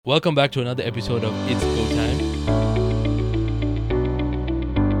Welcome back to another episode of It's Go Time.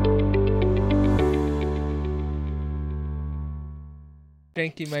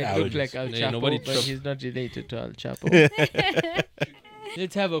 Frankie might Allergies. look like Al Yeah, Chapo, nobody but trust- he's not related to Al Chapo.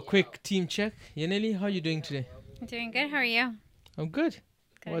 Let's have a quick team check. Yaneli, how are you doing today? I'm doing good. How are you? I'm good.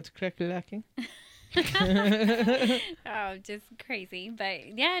 Good. What's crackle lacking? Oh, just crazy.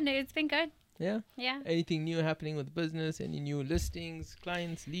 But yeah, no, it's been good. Yeah. Yeah. Anything new happening with the business? Any new listings,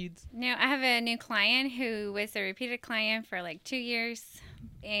 clients, leads? No, I have a new client who was a repeated client for like 2 years,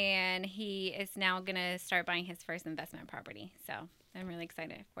 and he is now going to start buying his first investment property. So I'm really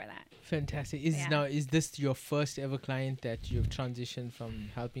excited for that. Fantastic. Yeah. Is this your first ever client that you've transitioned from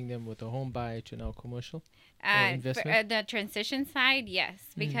helping them with a home buy to now commercial? For investment? the transition side, yes,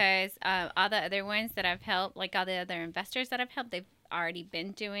 because all the other ones that I've helped, like all the other investors that I've helped, they've already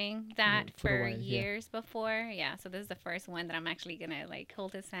been doing that for a for while, yeah. years before. Yeah, so this is the first one that I'm actually gonna like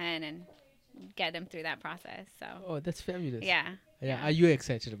hold his hand and get him through that process. So Oh, that's fabulous. yeah. Yeah. Are you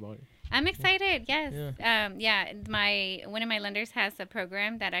excited about it? I'm excited. Yes. Yeah. My one of my lenders has a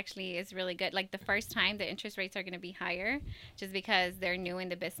program that actually is really good. Like the first time, the interest rates are going to be higher, just because they're new in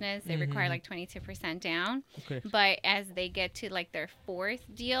the business. They require like 22% down. Okay. But as they get to like their fourth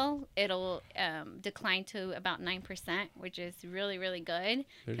deal, it'll decline to about 9%, which is really really good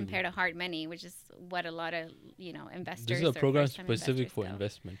compared to hard money, which is what a lot of investors. This is a or program first-time specific investors for do.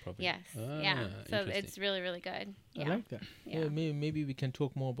 investment property. Yes. Yeah. So it's really really good. I Yeah. like that. Yeah. Maybe we can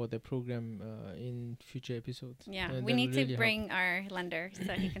talk more about the program in future episodes. Yeah, That we will need to really help. bring our lender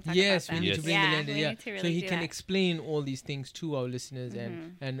so he can talk Yes, about we that. need Yes. to bring yeah, the lender. we Yeah, need to so really he do can that. explain all these things to our listeners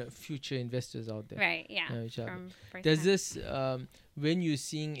Mhm. and future investors out there. Right, yeah. each other. from first Does time. this when you're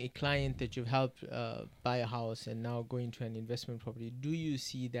seeing a client that you've helped buy a house and now go into an investment property, do you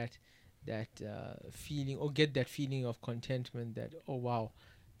see that feeling or get that feeling of contentment that, oh wow,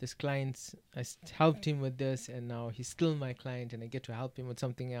 this client's helped him with this and now he's still my client and I get to help him with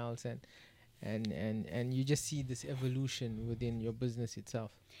something else, and you just see this evolution within your business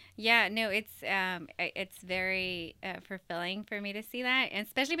itself? Yeah, no, it's very fulfilling for me to see that, and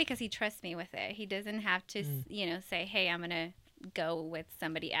especially because he trusts me with it. He doesn't have to, say, "Hey, I'm gonna go with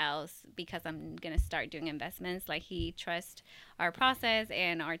somebody else because I'm gonna start doing investments." Like he trusts our process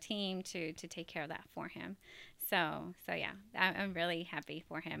and our team to take care of that for him. So yeah, I'm really happy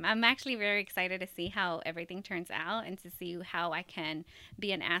for him. I'm actually very excited to see how everything turns out and to see how I can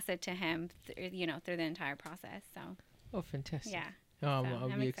be an asset to him, through the entire process. So Oh, fantastic. yeah, I'll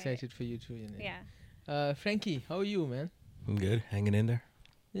I'm be excited. excited for you too. yeah. Frankie, how are you, man? I'm good. Hanging in there.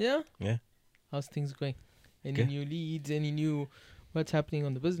 Yeah? Yeah. How's things going? Any Good. new leads? Any new... What's happening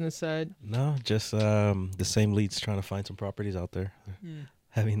on the business side? No, just the same leads, trying to find some properties out there.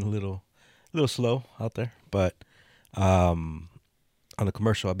 Having a little slow out there, but on the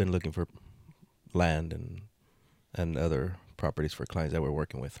commercial, I've been looking for land and other properties for clients that we're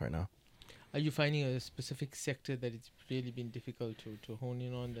working with right now. Are you finding a specific sector that it's really been difficult to hone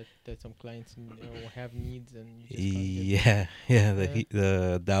in on, that some clients have needs and you just can't get? Yeah. Yeah.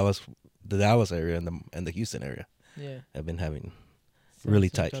 The Dallas area and the Houston area Yeah. have been having Some- really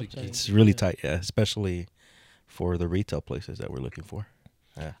some tight. tough It's challenges, really yeah. tight, yeah, especially for the retail places that we're looking for.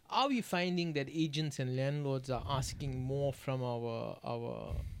 Are we finding that agents and landlords are asking more from our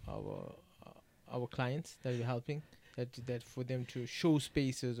clients that we're helping? That for them to show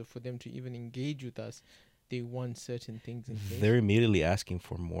spaces or for them to even engage with us, they want certain things in place. They're immediately asking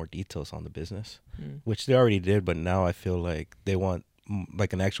for more details on the business, Mm. which they already did, but now I feel like they want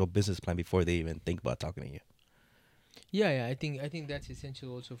like an actual business plan before they even think about talking to you. Yeah. I think that's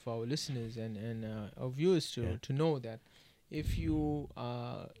essential also for our listeners and our viewers to know that if you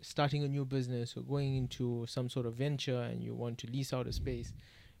are starting a new business or going into some sort of venture and you want to lease out a space,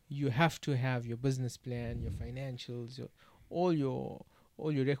 you have to have your business plan, your financials, all your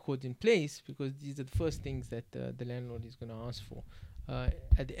records in place, because these are the first things that the landlord is going to ask for.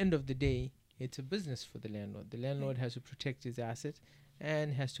 At the end of the day, it's a business for the landlord. The landlord has to protect his asset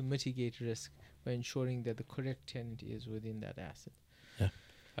and has to mitigate risk by ensuring that the correct tenant is within that asset.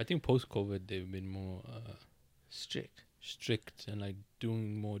 I think post-COVID, they've been more Strict. and like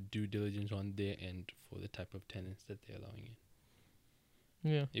doing more due diligence on their end for the type of tenants that they're allowing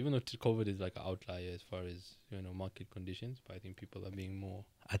in. Yeah. Even though COVID is like an outlier as far as market conditions, but I think people are being more.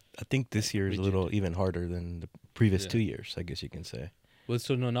 I think this year is a Rigid. little even harder than the previous Yeah. 2 years, I guess you can say. Well,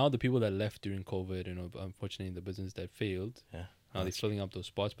 so now the people that left during COVID, unfortunately the business that failed, Yeah. now they're filling up those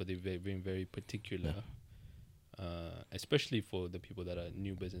spots, but they've been very particular especially for the people that are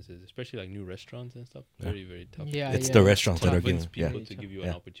new businesses, especially like new restaurants and stuff. Yeah. Very, very tough. Yeah, It's yeah, the it's restaurants that tough. are Convince giving. Yeah. people Very to tough. give you an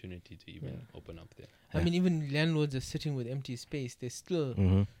Yeah. opportunity to even Yeah. open up there. I Yeah. mean, even landlords are sitting with empty space. They still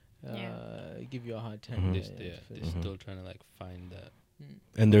Hmm. give you a hard time. Mhm. They're Mhm. still trying to like find that.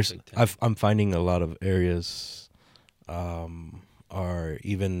 And there's, Perfect tenant. I'm finding a lot of areas, are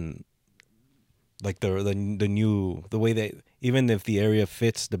even like the new, the way they, even if the area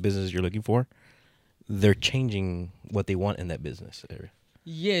fits the business you're looking for, they're changing what they want in that business area.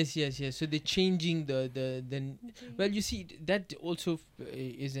 Yes, yes, yes. So they're changing the. Well, you see, that also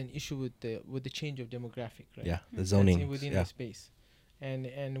is an issue with the change of demographic, right? Yeah, the That's zoning. within Yeah. the space,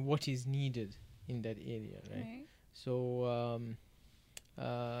 and what is needed in that area, right? Right. So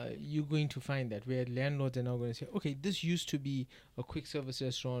you're going to find that where landlords are now going to say, okay, this used to be a quick service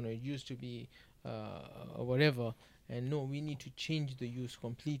restaurant, or it used to be whatever, and no, we need to change the use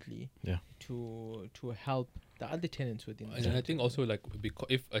completely. Yeah. To help the other tenants within. the And I center. think also like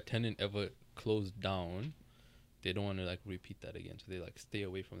if a tenant ever closed down, they don't want to like repeat that again, so they like stay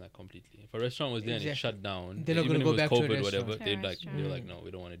away from that completely. If a restaurant was there and it Exactly. shut down, They're not even gonna if go it was back to a COVID, restaurant. whatever, To a they're like restaurant. no,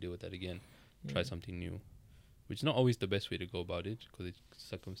 we don't want to deal with that again. Yeah. Try something new, which is not always the best way to go about it because it's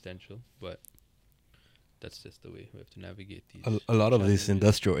circumstantial, but that's just the way we have to navigate these. A lot of these challenges.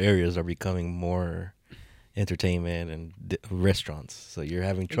 industrial areas are becoming more entertainment and restaurants. So you're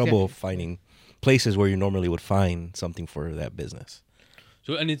having trouble Exactly. finding places where you normally would find something for that business.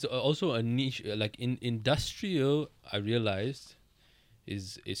 So and it's also a niche, like in industrial. I realized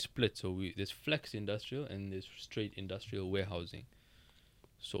is split. So there's flex industrial and there's straight industrial warehousing.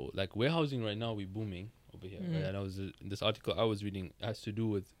 So like warehousing right now, we're booming over here. Right? And I was this article I was reading has to do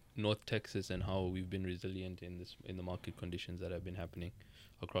with North Texas and how we've been resilient in the market conditions that have been happening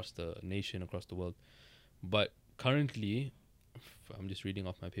across the nation, across the world. But currently, I'm just reading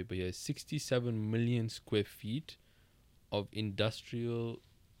off my paper here, 67 million square feet of industrial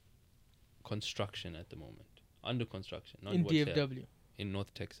construction at the moment. Under construction, not in what's there, DFW, in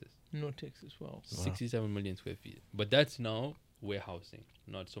North Texas. no Texas. Wow. 67 million square feet. But that's now warehousing,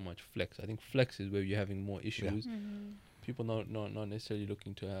 not so much flex. I think flex is where you're having more issues. Mhm. People not necessarily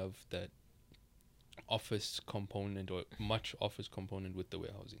looking to have that office component or much office component with the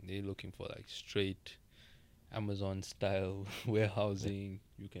warehousing. They're looking for like straight Amazon style warehousing.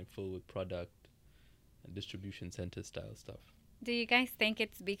 You can fill with product and distribution center style stuff. Do you guys think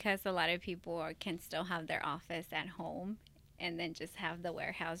it's because a lot of people can still have their office at home and then just have the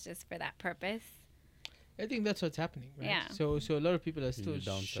warehouse just for that purpose? I think that's what's happening, right? Yeah. So a lot of people are You still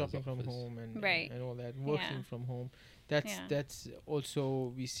downsize shopping from office. home and Right. and all that, working Yeah. from home. That's Yeah. that's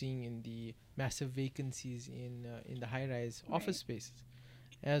also we're seeing in the massive vacancies in the high-rise Right. office spaces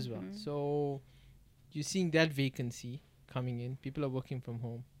as well. Mhm. So you're seeing that vacancy coming in. People are working from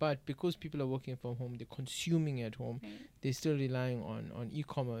home, but because people are working from home, they're consuming at home. Right. They're still relying on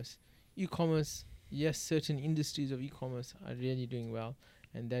e-commerce. E-commerce, yes, certain industries of e-commerce are really doing well,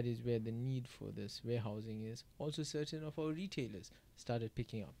 and that is where the need for this warehousing is. Also, certain of our retailers started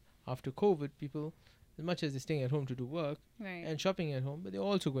picking up after COVID. People, as much as they're staying at home to do work Right. and shopping at home, but they're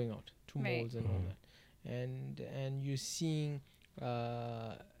also going out to Right. malls and all that, and you're seeing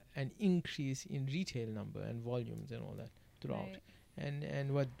an increase in retail number and volumes and all that throughout. Right.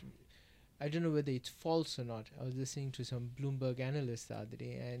 And what, I don't know whether it's false or not. I was listening to some Bloomberg analyst the other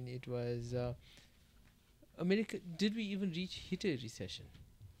day, and it was America. Did we even hit a recession?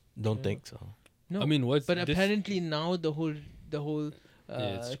 Don't Yeah. think so. No. I mean, what's but this- apparently now the whole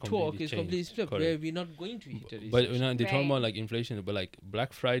it's talk completely is completely changed. flipped, Correct. where we're not going to hit a recession. But you know, they're talking about Right. like inflation, but like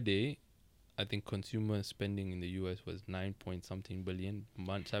Black Friday, I think consumer spending in the US was 9 point something billion.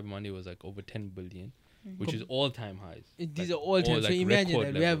 Cyber Monday was like over 10 billion, which is all time highs. These like are all time. So like imagine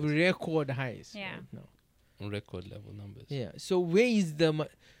record that we have levels. record highs Yeah. right now. Record level numbers. Yeah. So where is the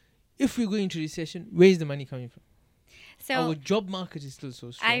if we go into recession, where is the money coming from? So Our job market is still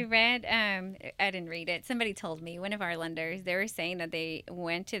so strong. I read, I didn't read it. Somebody told me, one of our lenders, they were saying that they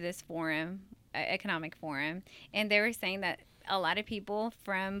went to this forum, economic forum, and they were saying that a lot of people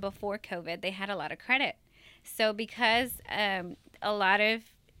from before COVID, they had a lot of credit. So because a lot of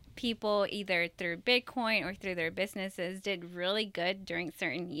people either through Bitcoin or through their businesses did really good during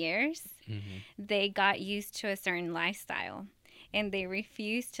certain years, they got used to a certain lifestyle. And they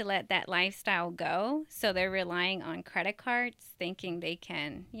refuse to let that lifestyle go. So they're relying on credit cards, thinking they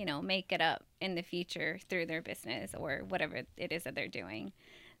can, make it up in the future through their business or whatever it is that they're doing.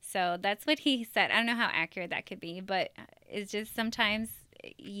 So that's what he said. I don't know how accurate that could be, but it's just sometimes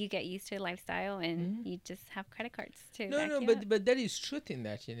you get used to a lifestyle and you just have credit cards to back you up. but that is truth in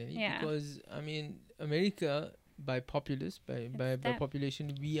that, Yeah. because I mean, America by populace, by that.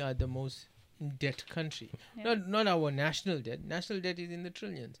 population, we are the most debt country. Yeah. Not our national debt. National debt is in the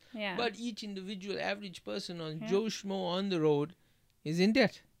trillions. Yeah. But each individual average person on Yeah. Joe Schmo on the road is in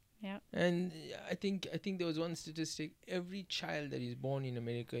debt. Yeah. And I think there was one statistic: every child that is born in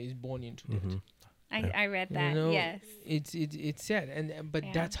America is born into debt. Mhm. I read You that. know, Yes. it's sad, but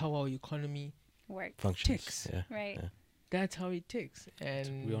Yeah. that's how our economy Works. Functions. ticks. Yeah. Right. Yeah. That's how it ticks.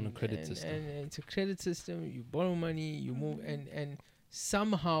 And we're on a credit and- system. and it's a credit system. You borrow money, you move, and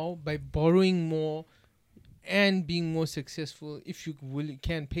somehow by borrowing more and being more successful, if you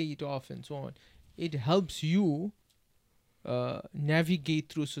can pay it off and so on, it helps you navigate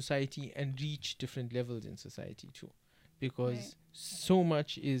through society and reach different levels in society too, because Right. so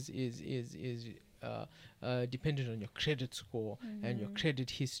much is dependent on your credit score and your credit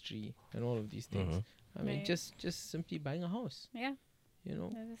history and all of these things. Mhm. I mean, Right. just simply buying a house, Yeah. you know,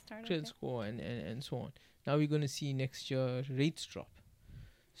 There's a start of credit it. score and so on. Now we're going to see next year rates drop.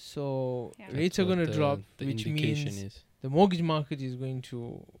 So Yeah. rates are That's what going to drop, the which indication means is. the mortgage market is going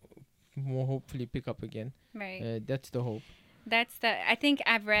to more hopefully pick up again. Right. That's the hope. I think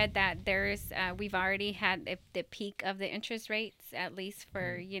I've read that there's we've already had the peak of the interest rates, at least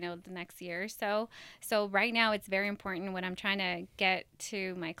for the next year or so. So right now it's very important. What I'm trying to get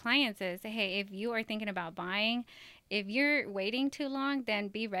to my clients is, hey, if you are thinking about buying, if you're waiting too long, then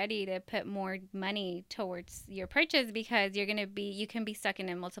be ready to put more money towards your purchase, because you can be stuck in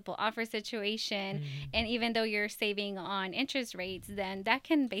a multiple offer situation. And even though you're saving on interest rates, then that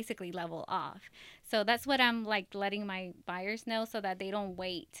can basically level off. So that's what I'm like letting my buyers know, so that they don't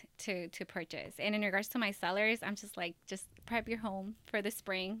wait to purchase. And in regards to my sellers, I'm just like, just prep your home for the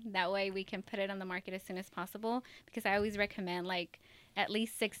spring. That way we can put it on the market as soon as possible, because I always recommend like at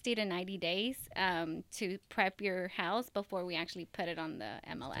least 60 to 90 days to prep your house before we actually put it on the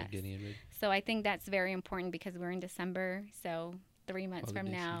MLS. Start getting it ready. So I think that's very important, because we're in December. So 3 months from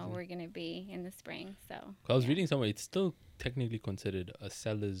Holiday now, season. we're going to be in the spring. So 'Cause I was reading somewhere, it's still technically considered a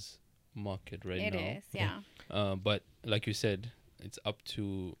seller's market right it now. is, yeah. But like you said, it's up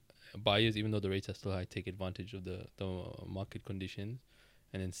to buyers, even though the rates are still high, take advantage of the market conditions.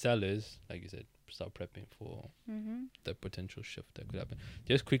 And then sellers, like you said, start prepping for Mm-hmm. the potential shift that could happen.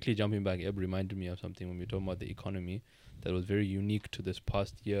 Just quickly jumping back, Eb reminded me of something when we were talking about the economy that was very unique to this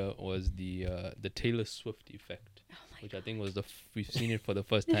past year, was the Taylor Swift effect, which I think was we've seen it for the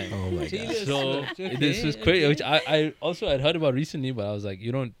first time. Oh my Taylor god. So Swift, this was okay, crazy, okay. which I also had heard about recently, but I was like,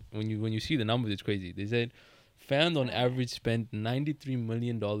 when you see the numbers, it's crazy. They said fans on average spent $93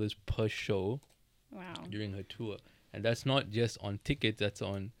 million per show Wow. during her tour, and that's not just on tickets, that's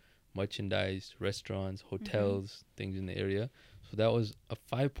on merchandise, restaurants, hotels, things in the area. So that was a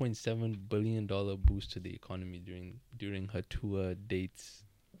 $5.7 billion boost to the economy during her tour dates,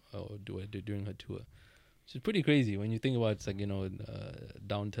 or during her tour. Which is pretty crazy when you think about it's like,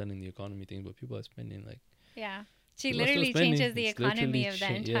 downturn in the economy thing, but people are spending like Yeah. She People are still literally spending. changes the It's economy literally of the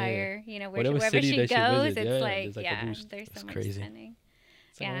yeah. entire, Whatever wherever city she that she goes, visits, it's yeah, like, there's like a boost. there's so That's much crazy. spending.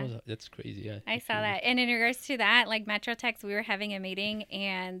 it's like, Yeah. that's crazy, yeah. I saw that. And in regards to that, like Metrotex, we were having a meeting,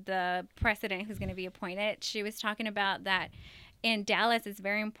 and the president who's going to be appointed, she was talking about that in Dallas, it's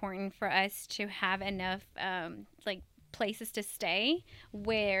very important for us to have enough places to stay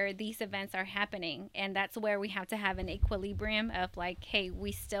where these events are happening. And that's where we have to have an equilibrium of like, hey,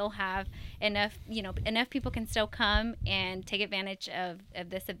 we still have enough, enough people can still come and take advantage of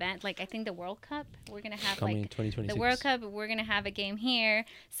this event. Like I think the World Cup, we're going to have Coming in like 2026. the World Cup, we're going to have a game here.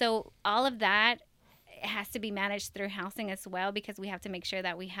 So all of that has to be managed through housing as well, because we have to make sure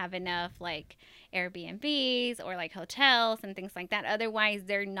that we have enough like Airbnbs or like hotels and things like that. Otherwise,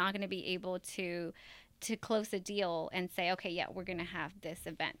 they're not going to be able to close a deal and say, okay, yeah, we're going to have this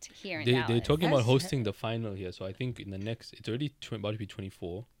event here in Dallas. They're talking about That's- hosting the final here. So I think in the next, it's already about to be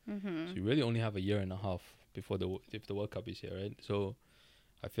 24. Mm-hmm. So you really only have a year and a half before if the World Cup is here, right? So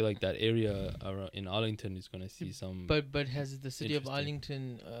I feel like that area in Arlington is going to see some. But has the city of Interesting.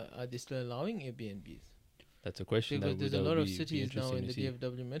 Arlington are they still allowing Airbnbs? That's a question. Because there's a that lot would of be cities now interesting in to the see.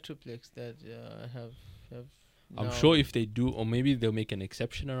 DFW Metroplex that have. I'm now- sure if they do, or maybe they'll make an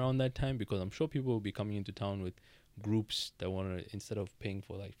exception around that time, because I'm sure people will be coming into town with groups that want to, instead of paying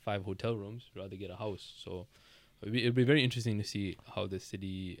for like 5 hotel rooms, rather get a house. So it'll be very interesting to see how the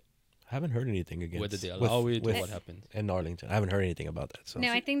city, I haven't heard anything against whether they allow it or with what happens. in Arlington. I haven't heard anything about that. So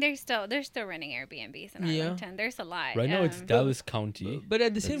No, I think they're still running Airbnbs in Yeah. Arlington. There's a lot. Right now it's Dallas County. But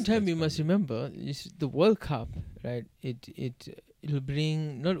at the same That's- time, that's you must funny. remember the World Cup, right? It'll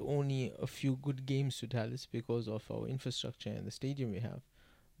bring not only a few good games to Dallas because of our infrastructure and the stadium we have,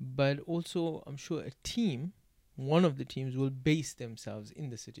 but also I'm sure one of the teams will base themselves in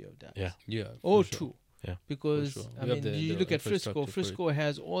the city of Dallas. yeah, Yeah. Or for sure. two. Yeah. Because sure. I We have mean, the- you the look at Frisco. infrastructure for it. Frisco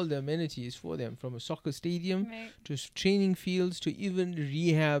has all the amenities for them, from a soccer stadium Right. to training fields to even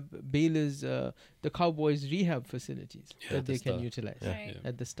rehab. Baylor's, the Cowboys rehab facilities Yeah, that at the they can Star. utilize Yeah. Right. Yeah.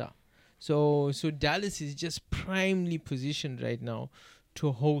 at the Star. So Dallas is just primely positioned right now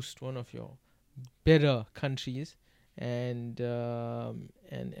to host one of your better countries and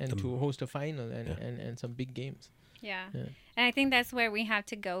to host a final and some big games. Yeah. Yeah. And I think that's where we have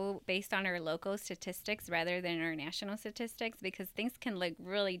to go based on our local statistics rather than our national statistics, because things can look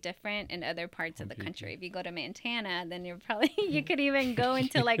really different in other parts of the country. If you go to Montana, then you're probably, you could even go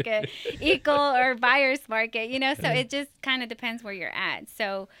into like a equal or buyer's market, you know? So it just kind of depends where you're at.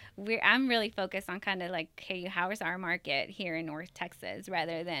 So I'm really focused on kind of like, hey, how's our market here in North Texas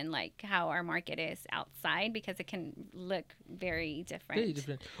rather than like how our market is outside, because it can look very different. Very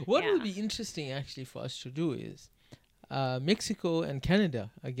different. What will Yeah. be interesting actually for us to do is Mexico and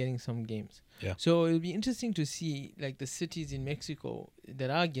Canada are getting some games. Yeah. So it'll be interesting to see like the cities in Mexico that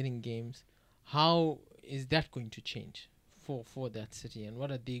are getting games. How is that going to change for that city, and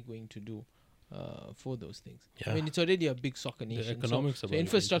what are they going to do for those things? Yeah. I mean, it's already a big soccer nation. economics so about it are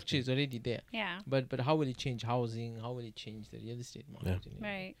infrastructure is already there. Yeah. But how will it change housing? How will it change the real estate market? in India?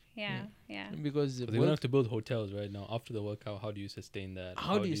 Right. Yeah. Yeah. Because the But they're gonna have to build hotels right now after the workout. How do you sustain that?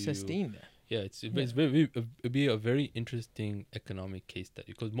 how do you sustain that? Yeah, it's it'd be a very interesting economic case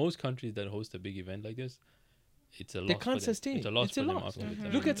study, because most countries that host a big event like this, it's a loss. They can't for them. sustain It's a it. loss It's a for them loss. after the Mhm.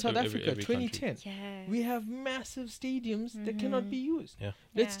 time. Look at South Every- Africa, every country. 2010. Yes. We have massive stadiums that cannot be used. Yeah.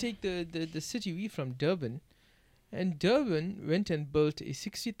 Let's Yeah. take the city we from, Durban. And Durban went and built a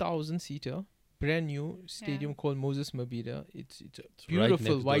 60,000 seater brand new stadium called Moses Mabhida. It's a It's right beautiful next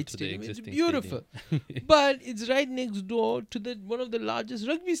door white to the stadium. It's existing beautiful. But it's right next door to one of the largest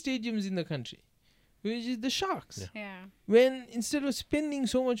rugby stadiums in the country, which is the Sharks. Yeah. Yeah. When instead of spending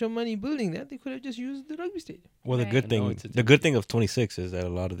so much of money building that, they could have just used the rugby stadium. Well, the Right. good And thing, now it's a the good thing of 26 is that a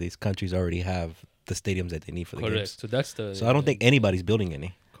lot of these countries already have the stadiums that they need for the Correct. games. So that's the. So I don't think anybody's building any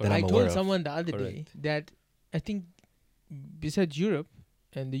that Correct. I'm I aware told of. someone the other day Correct. that I think besides Europe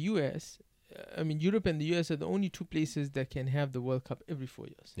and the US, I mean, Europe and the US are the only two places that can have the World Cup every 4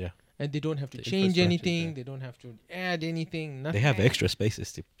 years. Yeah. And they don't have to The change infrastructure's anything. there. They don't have to add anything. They Nothing. have Right. extra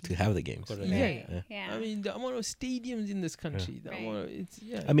spaces to have the games. Correct. Yeah, Right. yeah. Yeah. I mean, the amount of stadiums in this country. The Right. amount of, it's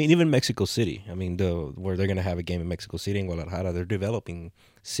yeah. I mean, even Mexico City. I mean, where they're gonna have a game in Mexico City and Guadalajara, they're developing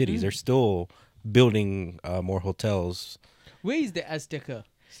cities. Mm. They're still building more hotels. Where is the Azteca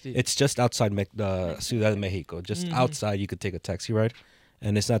Stadium? It's just outside Ciudad de Mexico. Just Mhm. outside, you could take a taxi ride,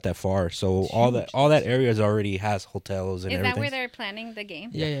 and it's not that far. So all that areas already has hotels and Is that everything. where they're planning the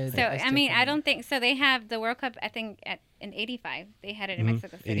game? yeah, yeah. So the I mean, Azteca. I don't think so. They have the World Cup. I think in '85 they had it in Mhm.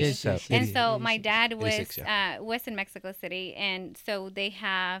 Mexico City. 87. Yes, And yes, so my 86. dad was 86, was in Mexico City, and so they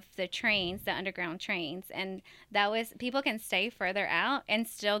have the trains, the underground trains, and that was people can stay further out and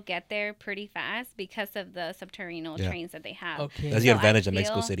still get there pretty fast because of the subterranean Yeah. trains that they have. Okay. That's the So I advantage that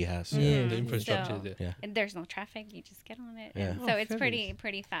Mexico feel- City has. Yeah. Mhm. The infrastructure So- is there. And there's no traffic; you just get on it, Yeah. and Oh, so it's fabulous.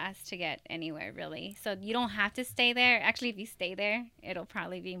 pretty fast to get anywhere really. So you don't have to stay there. Actually, if you stay there, it'll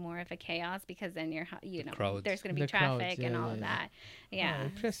probably be more of a chaos because then you know crowds. there's going to be The crowds, traffic yeah, and all yeah, of yeah. that. Yeah,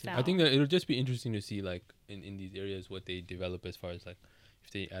 impressive. so- I think that it'll just be interesting to see, like, in these areas what they develop as far as like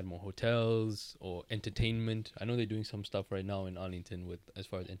if they add more hotels or entertainment. I know they're doing some stuff right now in Arlington with as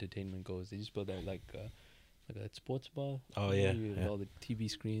far as entertainment goes. They just built that like a sports bar. Oh, you know, yeah, with yeah. all the TV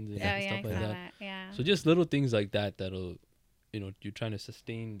screens and Oh yeah, I stuff saw like that. that. Yeah. So just little things like that that'll, you're trying to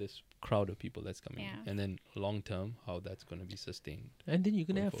sustain this crowd of people that's coming, Yeah. and then long term how that's going to be sustained. And then you're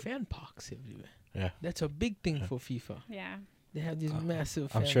gonna Going have forward. fan parks everywhere. Yeah. That's a big thing Yeah. for FIFA. Yeah. They have these Uh,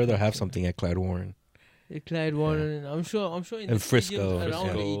 massive. I'm fan sure they'll have parks something at Clyde Warren. At Clyde Warren. I'm sure in And the Frisco, stadiums around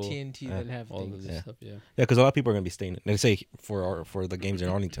Frisco, AT&T yeah, they'll have All of things. this Yeah. stuff, yeah. Yeah, because a lot of people are gonna be staying. They say for the games in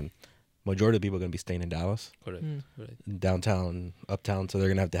Arlington, majority of people are gonna be staying in Dallas, Correct. Mm. Correct. downtown, uptown. So they're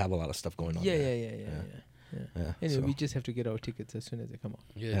gonna have a lot of stuff going on. Yeah, there. yeah. Yeah, Anyway, so. we just have to get our tickets as soon as they come out.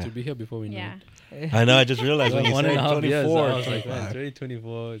 Yeah, Yeah. to be here before we know Yeah. it. I know. I just realized when you One said and a half years. 24. I was like, man, 25. it's already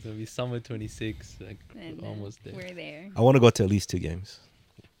 24. It's gonna be summer 26. Like And almost there. we're there. I want to go to at least 2 games.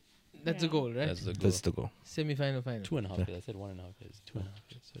 That's Yeah. the goal, right? That's the goal. That's the goal. Semi-final, final. 2.5 Yeah. years. I said 1.5 years. 2.5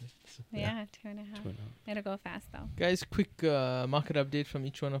 years. Sorry. Yeah, 2.5. 2.5. It'll go fast though. Guys, quick market update from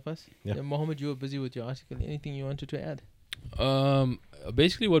each one of us. Yeah. Mohammed, you were busy with your article. Anything you wanted to add?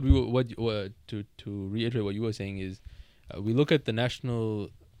 Basically, to reiterate what you were saying is, we look at the national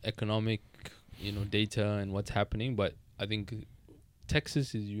economic, data and what's happening, but I think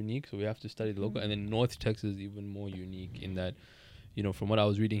Texas is unique, so we have to study the local, and then North Texas is even more unique in that, from what I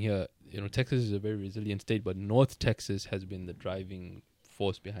was reading here, Texas is a very resilient state, but North Texas has been the driving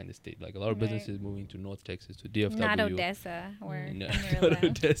force behind the state. Like a lot of Right. businesses moving to North Texas, to DFW. Not Odessa, where No, Amir not left.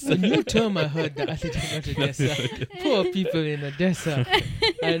 Odessa. A new term I heard the other day, not Odessa. Poor people in Odessa.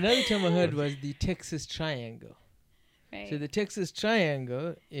 And another term I heard was the Texas Triangle. Right. So the Texas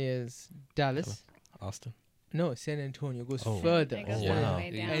Triangle is Dallas. Austin. No, San Antonio goes Oh. further. It goes Oh, all the wow. way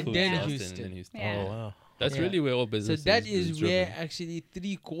It down. And includes then Austin Houston. and then Houston. Yeah. Oh wow. That's Yeah. really where all So business that is driven. where actually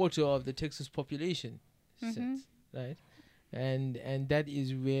 3/4 of the Texas population Mhm. sits, right? And that is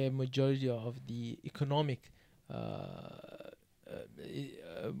where majority of the economic,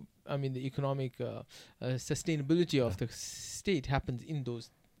 the economic sustainability of the state happens in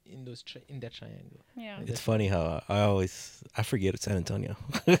that triangle. Yeah. It's funny how I forget San Antonio.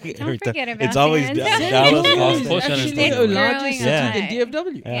 Every Don't time. forget about It's always San Da- Antonio. Dallas, San Antonio Austin. is Post San actually Antonio. a larger Growing city a than lot.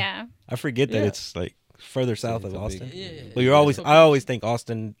 DFW. Yeah. Yeah. I forget that Yeah. it's like further south of it's a Austin. big- Yeah. But I always think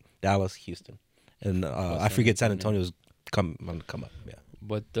Austin, Dallas, Houston, and I San forget San Antonio. Antonio's come up. Yeah.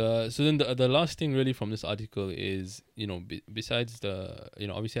 But so then the last thing really from this article is, besides the,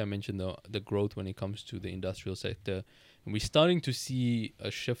 obviously I mentioned the growth when it comes to the industrial sector, and we're starting to see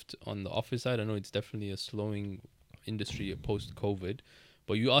a shift on the office side. I know it's definitely a slowing industry post COVID,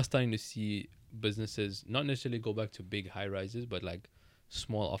 but you are starting to see businesses not necessarily go back to big high rises, but like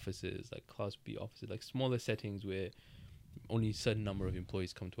small offices, like Class B offices, like smaller settings where only a certain number of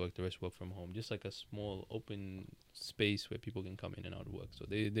employees come to work, the rest work from home. Just like a small open space where people can come in and out of work. So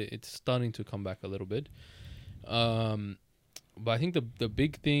it's starting to come back a little bit. But I think the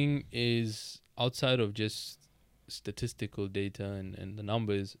big thing is, outside of just statistical data and the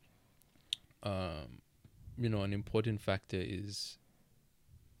numbers, an important factor is,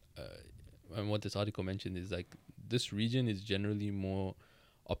 and what this article mentioned is like this region is generally more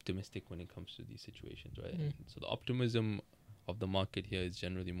optimistic when it comes to these situations, right? Mm. So the optimism of the market here is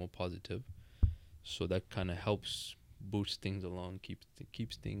generally more positive. So that kind of helps boost things along,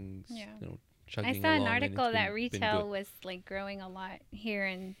 keeps things, Yeah. chugging I saw along. an and article it's that been retail good. was like growing a lot here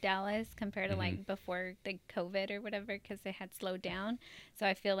in Dallas compared to like before the COVID or whatever, because they had slowed down. So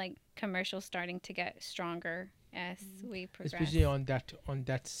I feel like commercial's starting to get stronger as we progress. Especially on that the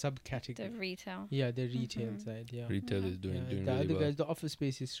subcategory. retail. Yeah, the retail Mhm. side. Yeah. Retail Yeah. is doing Yeah, doing the really other well. guys, the office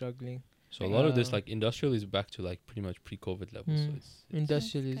space is struggling. So a lot of this, Uh, like industrial, is back to like pretty much pre-COVID levels. So Mm. it's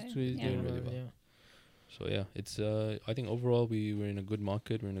Industrial is good. doing Yeah. Doing well. really well. Yeah. So yeah, it's I think overall we're in a good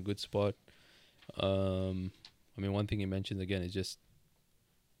market, we're in a good spot. One thing he mentions again is just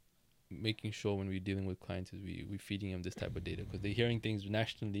making sure when we're dealing with clients is we're feeding them this type of data, because they're hearing things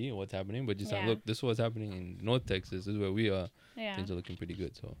nationally and what's happening, but just like, Yeah. look, this is what's happening in North Texas, this is where we are, Yeah. things are looking pretty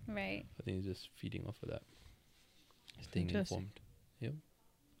good. So Right. I think it's just feeding off of that, staying Fantastic. informed.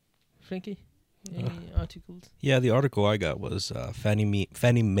 Frankie, any articles? Yeah, the article I got was Fannie Mae,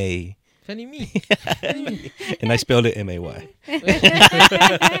 Fanny me. and I spelled it MAY,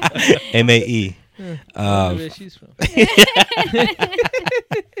 MAE. I wonder where she's from.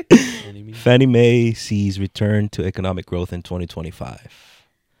 Enemy. Fannie Mae sees return to economic growth in 2025.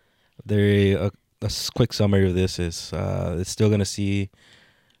 A quick summary of this is it's still going to see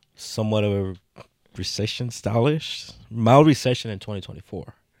somewhat of a mild recession in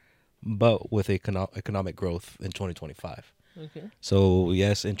 2024, but with economic growth in 2025. Okay. So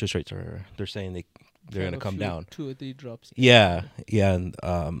yes, interest rates they're saying they're going to come down. 2 or 3 drops. Yeah, and,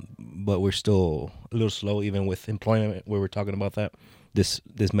 but we're still a little slow, even with employment, where we're talking about that. This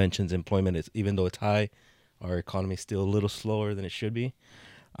mentions employment is, even though it's high, our economy is still a little slower than it should be,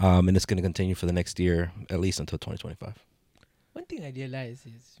 and it's going to continue for the next year, at least until 2025. One thing I realize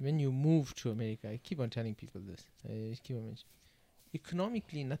is when you move to America, I keep on telling people this. I keep on mentioning,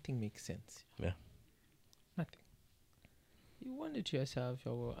 economically, nothing makes sense. Yeah. Nothing. You wonder to yourself,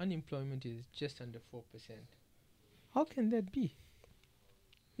 our unemployment is just under 4%. How can that be?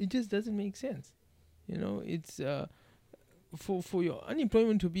 It just doesn't make sense. It's for your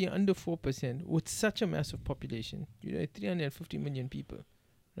unemployment to be under 4% with such a massive population, 350 million people,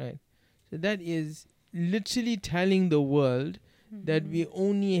 right? So that is literally telling the world that we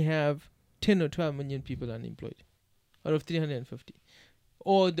only have 10 or 12 million people unemployed out of 350.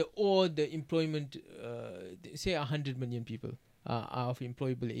 Or the employment, say 100 million people are of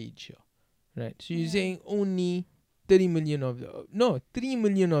employable age here, right? So you're saying only 3 million of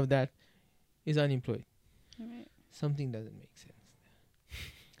that is unemployed. Right. Something doesn't make sense.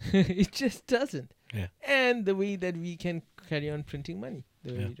 It just doesn't. Yeah. And the way that we can carry on printing money,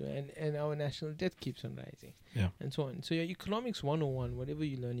 the way Yeah. we do, and our national debt keeps on rising, Yeah. and so on. So your economics 101, whatever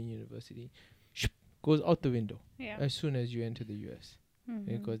you learn in university, goes out the window Yeah. as soon as you enter the US, Mhm.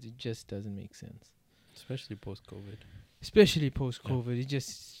 because it just doesn't make sense. Especially post-COVID. Especially post-COVID,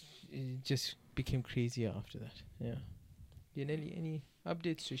 it just became crazier after that. Yeah. Yaneli, any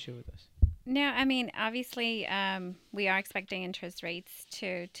updates to share with us? No, I mean, obviously, we are expecting interest rates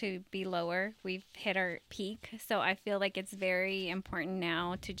to be lower. We've hit our peak, so I feel like it's very important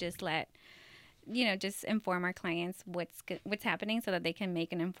now to just just inform our clients what's happening so that they can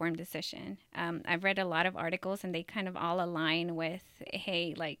make an informed decision. I've read a lot of articles, and they kind of all align with,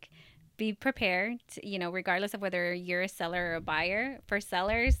 hey, like, be prepared, regardless of whether you're a seller or a buyer. For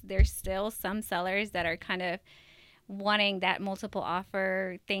sellers, there's still some sellers that are kind of wanting that multiple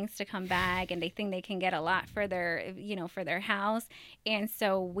offer things to come back, and they think they can get a lot for their house. And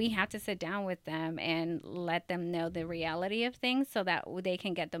so we have to sit down with them and let them know the reality of things so that they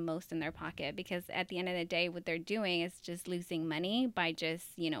can get the most in their pocket, because at the end of the day, what they're doing is just losing money by just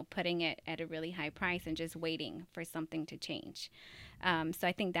putting it at a really high price and just waiting for something to change. So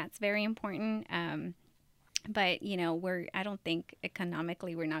I think that's very important. But I don't think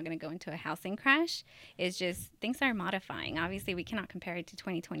economically we're not going to go into a housing crash. It's just things are modifying. Obviously, we cannot compare it to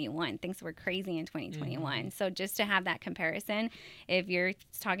 2021. Things were crazy in 2021. So just to have that comparison, if you're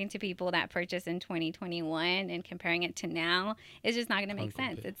talking to people that purchased in 2021 and comparing it to now, it's just not going to make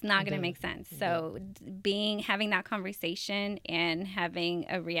sense. It's not going to make sense. So having that conversation and having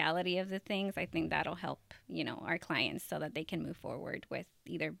a reality of the things, I think that'll help our clients so that they can move forward with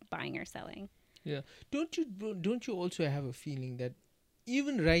either buying or selling. Yeah. Don't you also have a feeling that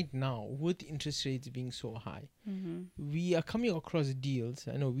even right now, with interest rates being so high, we are coming across deals.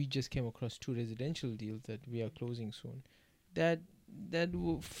 I know we just came across 2 residential deals that we are closing soon, that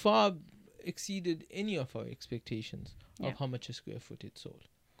far exceeded any of our expectations of how much a square foot it sold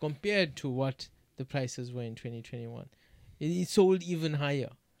compared to what the prices were in 2021. It sold even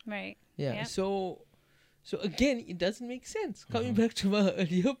higher. Right. Yeah. Yep. So again, it doesn't make sense. Coming back to my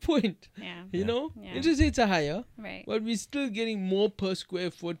earlier point, interest rates are higher, right? But we're still getting more per square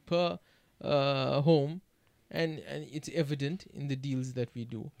foot per home, and it's evident in the deals that we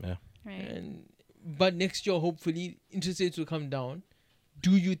do. Yeah. Right. But next year, hopefully, interest rates will come down.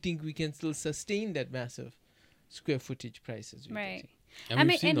 Do you think we can still sustain that massive square footage prices? Right. And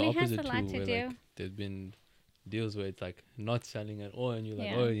we've seen the it has opposite a lot too, to where do. like there's been deals where it's like not selling at all, and you're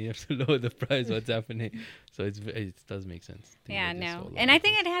like, oh, you have to lower the price. What's happening? So it does make sense. Yeah, no, and I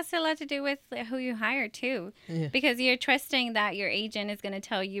think it has a lot to do with who you hire too, because you're trusting that your agent is going to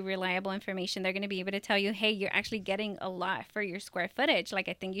tell you reliable information. They're going to be able to tell you, hey, you're actually getting a lot for your square footage. Like,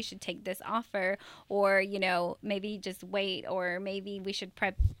 I think you should take this offer, or maybe just wait, or maybe we should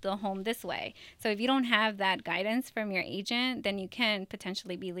prep the home this way. So if you don't have that guidance from your agent, then you can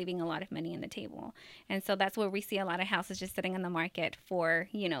potentially be leaving a lot of money on the table. And so that's where we see a lot of houses just sitting on the market for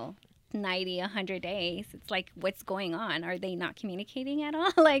 90, 100 days. It's like, what's going on? Are they not communicating at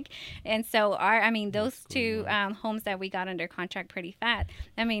all? And so those 2 homes that we got under contract pretty fast.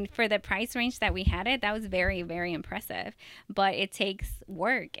 For the price range that we had that was very, very impressive. But it takes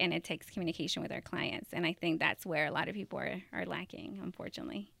work, and it takes communication with our clients. And I think that's where a lot of people are lacking,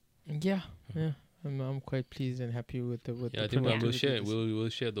 unfortunately. Yeah. I'm quite pleased and happy with the. I think we'll share. We'll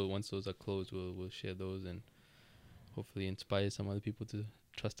share those once those are closed. We'll share those and hopefully inspire some other people to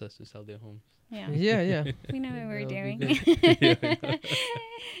trust us to sell their homes. Yeah. We know what we're doing.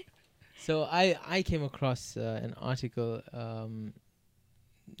 So I came across an article,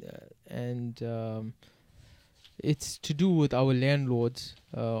 and it's to do with our landlords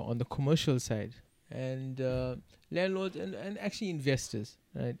on the commercial side, and landlords and actually investors,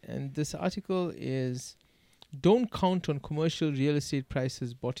 right? And this article is, don't count on commercial real estate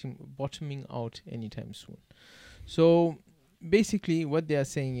prices bottoming out anytime soon. So basically what they are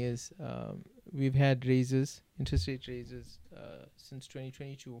saying is, we've had interest rate raises since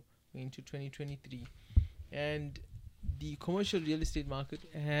 2022 into 2023, and the commercial real estate market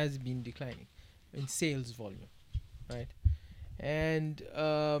has been declining in sales volume, right? And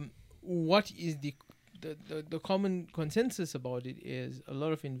what is the common consensus about it is, a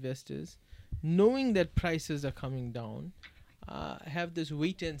lot of investors, knowing that prices are coming down, have this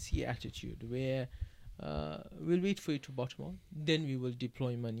wait and see attitude where we'll wait for it to bottom out, then we will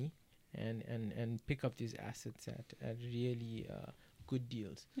deploy money and pick up these assets at really good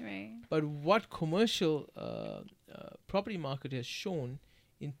deals. Right. But what commercial property market has shown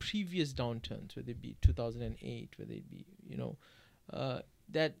in previous downturns, whether it be 2008, whether it be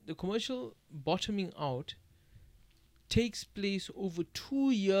that the commercial bottoming out takes place over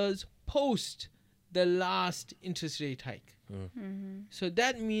 2 years post the last interest rate hike. So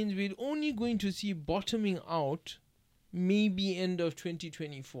that means we're only going to see bottoming out maybe end of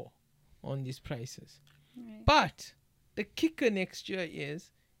 2024 on these prices. Right. But the kicker next year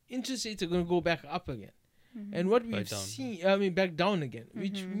is interest rates are going to go back up again. And what we've seen, back down again,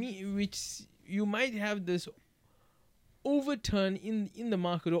 which you might have this overturn in the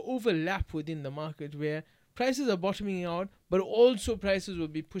market or overlap within the market where prices are bottoming out, but also prices will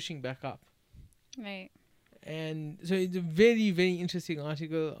be pushing back up. Right. And so it's a very, very interesting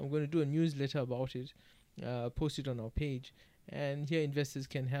article. I'm going to do a newsletter about it, post it on our page. And here investors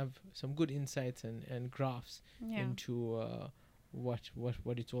can have some good insights and graphs Yeah. into what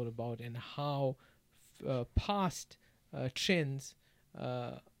it's all about and how past trends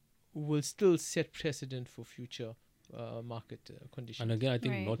will still set precedent for future market conditions. And again, I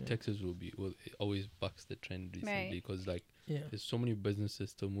think Right. North Yeah. Texas will always bucks the trend recently Right. because like Yeah. there's so many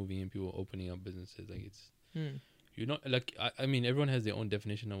businesses still moving in, people opening up businesses. Like it's Mm. you're not like I mean everyone has their own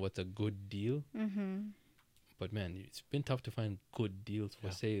definition of what's a good deal, Mm-hmm. but man, it's been tough to find good deals for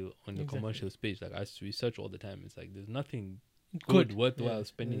Yeah. sale on the Exactly. commercial space. Like we search all the time. It's like there's nothing Good. good worthwhile Yeah.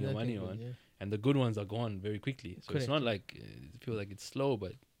 spending your Nothing money good, on, yeah. and the good ones are gone very quickly. So Correct, it's not yeah. like it feels like it's slow,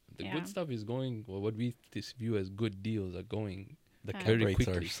 but the Yeah. good stuff is going. Or what we view as good deals are going. The Very cap rates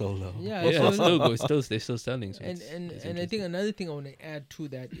are quickly. so low. Yeah, Yeah, it's so- they're still selling. So and it's I think interesting. another thing I want to add to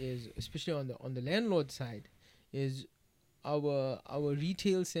that is, especially on the landlord side, is our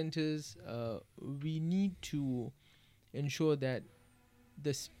retail centers. We need to ensure that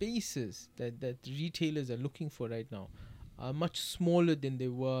the spaces that retailers are looking for right now are much smaller than they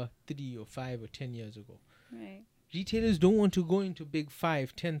were 3 or 5 or 10 years ago. Right. Retailers don't want to go into big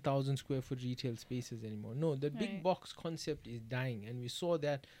 10,000 square foot retail spaces anymore. No, the big Right. box concept is dying, and we saw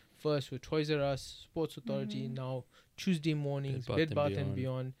that first with Toys R Us, Sports Authority, Mhm. now Tuesday mornings, Bed Bed Bath Bath and and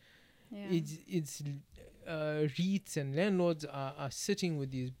Beyond. Yeah. It's REITs and landlords are sitting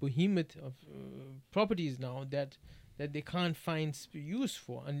with these behemoth of properties now that they can't find use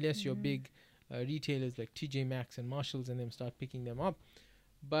for unless your Mhm. big retailers like TJ Maxx and Marshalls and them start picking them up.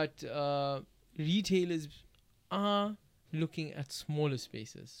 But retailers are looking at smaller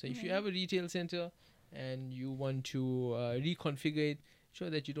spaces. So if you Right. have a retail center and you want to reconfigure it, sure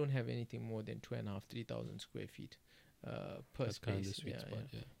that you don't have anything more than 2,500, 3,000 square feet per That's space. kind of the sweet Yeah, spot.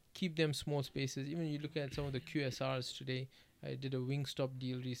 yeah. Yeah. Keep them small spaces. Even you look at some of the QSRs today. I did a Wingstop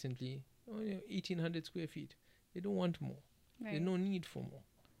deal recently. 1,800 square feet. They don't want more. Right. There's no need for more.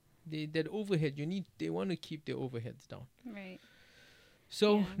 That overhead they want to keep their overheads down. Right.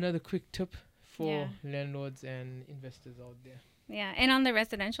 So Yeah. another quick tip for Yeah. landlords and investors out there. Yeah, and on the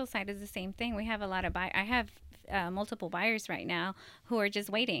residential side is the same thing. We have a lot of I have multiple buyers right now who are just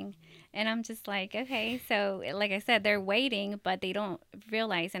waiting, and I'm just like, okay, so like I said, they're waiting, but they don't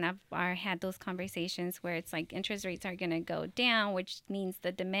realize. And I had those conversations where it's like interest rates are going to go down, which means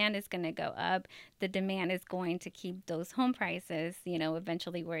the demand is going to go up. The demand is going to keep those home prices,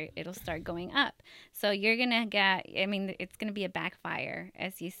 eventually where it'll start going up. So you're gonna get, it's gonna be a backfire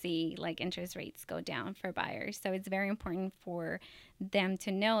as you see like interest rates go down for buyers. So it's very important for them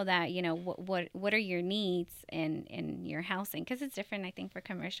to know that what are your needs in your housing, because it's different. I think for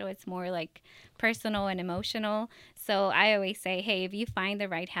commercial it's more like personal and emotional. So I always say, hey, if you find the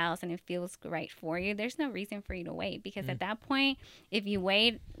right house and it feels right for you, there's no reason for you to wait, because at that point, if you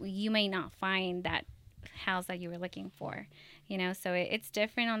wait, you may not find that house that you were looking for. So it's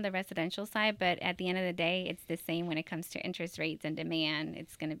different on the residential side, but at the end of the day, it's the same when it comes to interest rates and demand.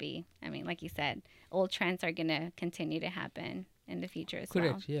 It's going to be, like you said, old trends are going to continue to happen in the future as well.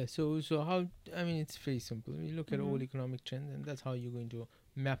 Correct. Yeah. So how? It's very simple. You look at all Mhm. economic trends, and that's how you're going to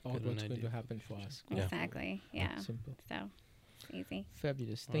map out Get an what's going idea to for happen the for future. us. Yeah. Exactly. Yeah. Simple. So it's easy.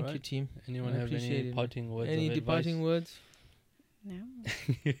 Fabulous. All Thank you, right. team. Anyone I have appreciate any it. parting words? Any of departing advice? words? No.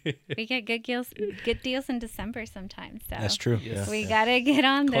 We get good deals in December sometimes. So That's true. Yes. Yeah. we gotta get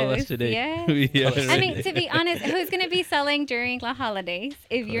on Call those. us today. Yeah. We are I mean, ready. to be honest, who's going to be selling during the holidays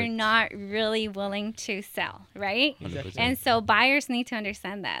if you're Correct. not really willing to sell, right? 100%. And so buyers need to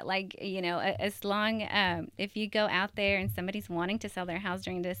understand that. Like, as long, if you go out there and somebody's wanting to sell their house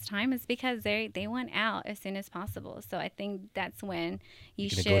during this time, it's because they want out as soon as possible. So I think that's when you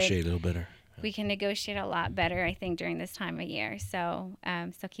can should. negotiate a little better. We can negotiate a lot better, I think, during this time of year. So,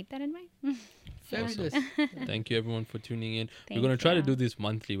 so keep that in mind. Fabulous. Thank you everyone for tuning in. We're Thank going to try to you. do this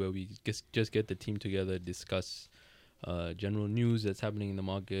monthly where we just get the team together, discuss general news that's happening in the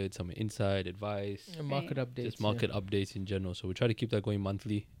market, some inside advice, Market updates. just market updates in general. So we try to keep that going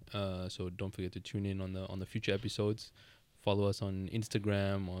monthly. So don't forget to tune in on the future episodes. Follow us on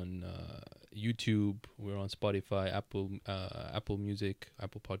Instagram, on YouTube. We're on Spotify, Apple Music,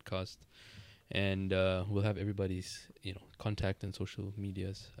 Apple Podcast, and we'll have everybody's contact and social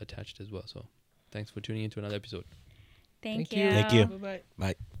medias attached as well. So thanks for tuning in to another episode. Thank you. you. Thank you.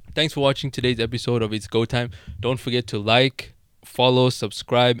 Bye-bye. Thanks for watching today's episode of It's Go Time. Don't forget to like, follow,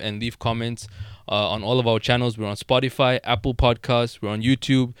 subscribe, and leave comments on all of our channels. We're on Spotify, Apple Podcasts, we're on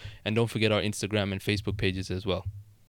YouTube, and don't forget our Instagram and Facebook pages as well.